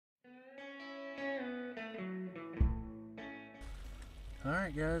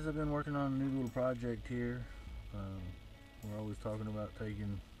Alright guys, I've been working on a new little project here. We're always talking about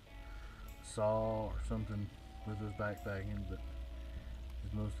taking a saw or something with us backpacking, but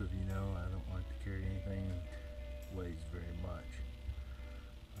as most of you know, I don't like to carry anything that weighs very much.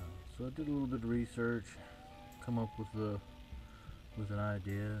 So I did a little bit of research, come up with an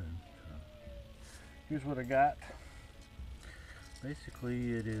idea, and here's what I got.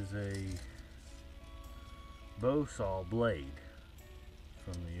 Basically, it is a bow saw blade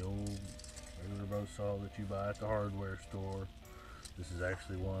from the old regular bow saw that you buy at the hardware store. This is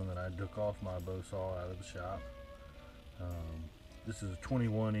actually one that I took off my bow saw out of the shop. This is a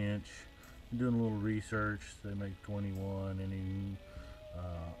 21 inch. I'm doing a little research. They make 21, any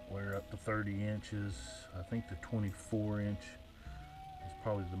wear up to 30 inches. I think the 24 inch is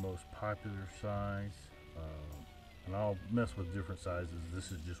probably the most popular size. And I'll mess with different sizes.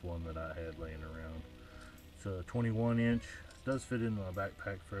 This is just one that I had laying around. It's a 21 inch. It does fit into my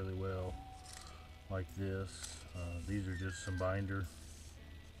backpack fairly well, like this. These are just some binder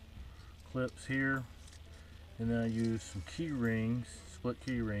clips here, and then I use some key rings, split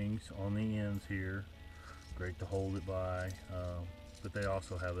key rings on the ends here. Great to hold it by, but they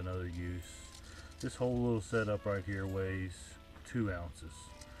also have another use. This whole little setup right here weighs 2 ounces,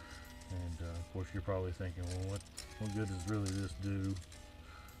 and of course you're probably thinking, well, what good does really this do?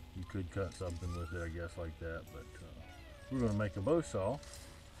 You could cut something with it, I guess, like that, but we're going to make a bow saw,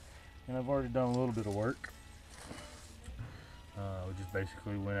 and I've already done a little bit of work. We just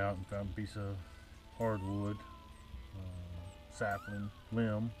basically went out and found a piece of hardwood, sapling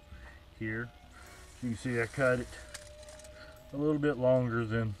limb here. You can see I cut it a little bit longer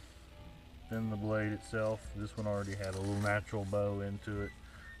than the blade itself. This one already had a little natural bow into it.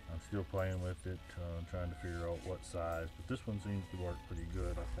 I'm still playing with it, trying to figure out what size, but this one seems to work pretty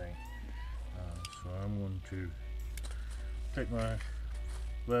good, I think. So I'm going to take my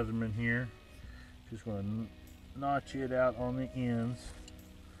Leatherman here, just going to notch it out on the ends.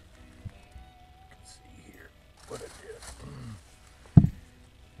 You can see here what I did. And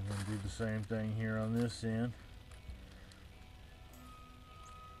then do the same thing here on this end.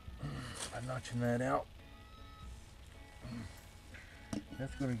 By notching that out,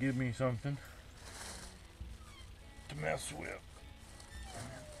 that's going to give me something to mess with.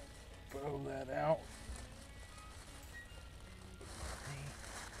 Throw that out.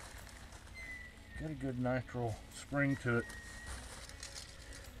 Got a good natural spring to it.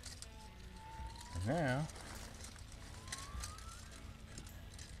 And now,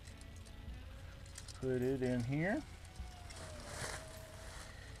 put it in here.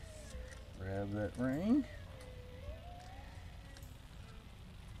 Grab that ring.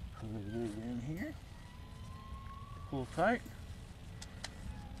 Put it in here. Pull tight.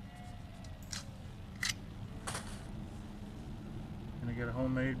 And I got a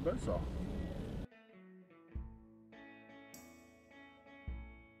homemade bow saw.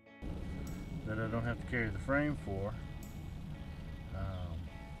 That I don't have to carry the frame for.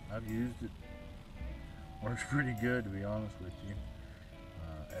 I've used it. Works pretty good, to be honest with you.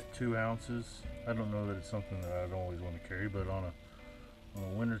 At 2 ounces, I don't know that it's something that I'd always want to carry, but on a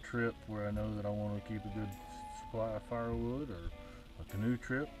winter trip where I know that I want to keep a good supply of firewood, or a canoe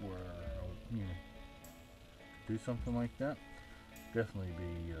trip where I would, do something like that, definitely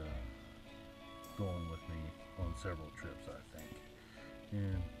be going with me on several trips, I think.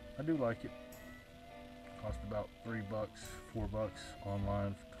 And I do like it. Cost about $3, $4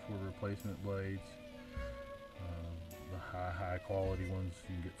 online for replacement blades. The high quality ones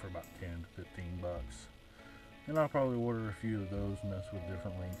you can get for about 10 to 15 bucks. And I'll probably order a few of those, mess with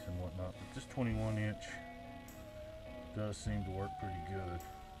different lengths and whatnot. But this 21 inch does seem to work pretty good.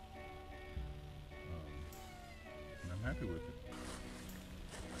 And I'm happy with it.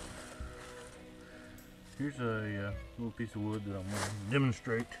 Here's a little piece of wood that I'm going to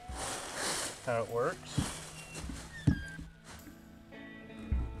demonstrate how it works.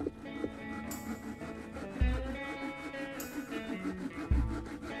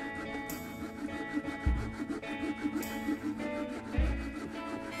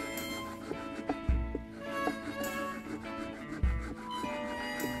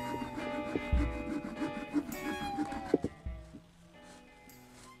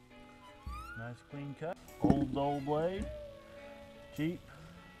 Nice clean cut. Old dull blade. Cheap.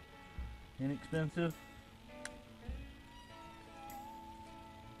 Inexpensive.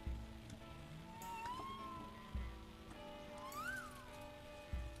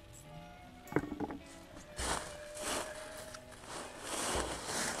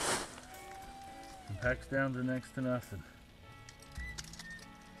 And packs down to next to nothing.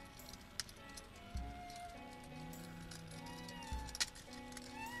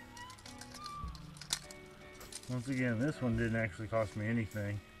 Once again, this one didn't actually cost me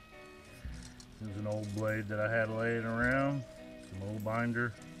anything. It was an old blade that I had laying around, some old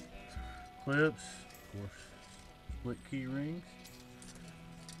binder clips, of course, split key rings,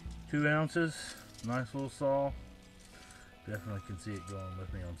 2 ounces, nice little saw. Definitely can see it going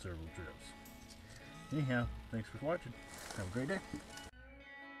with me on several trips. Anyhow, thanks for watching. Have a great day.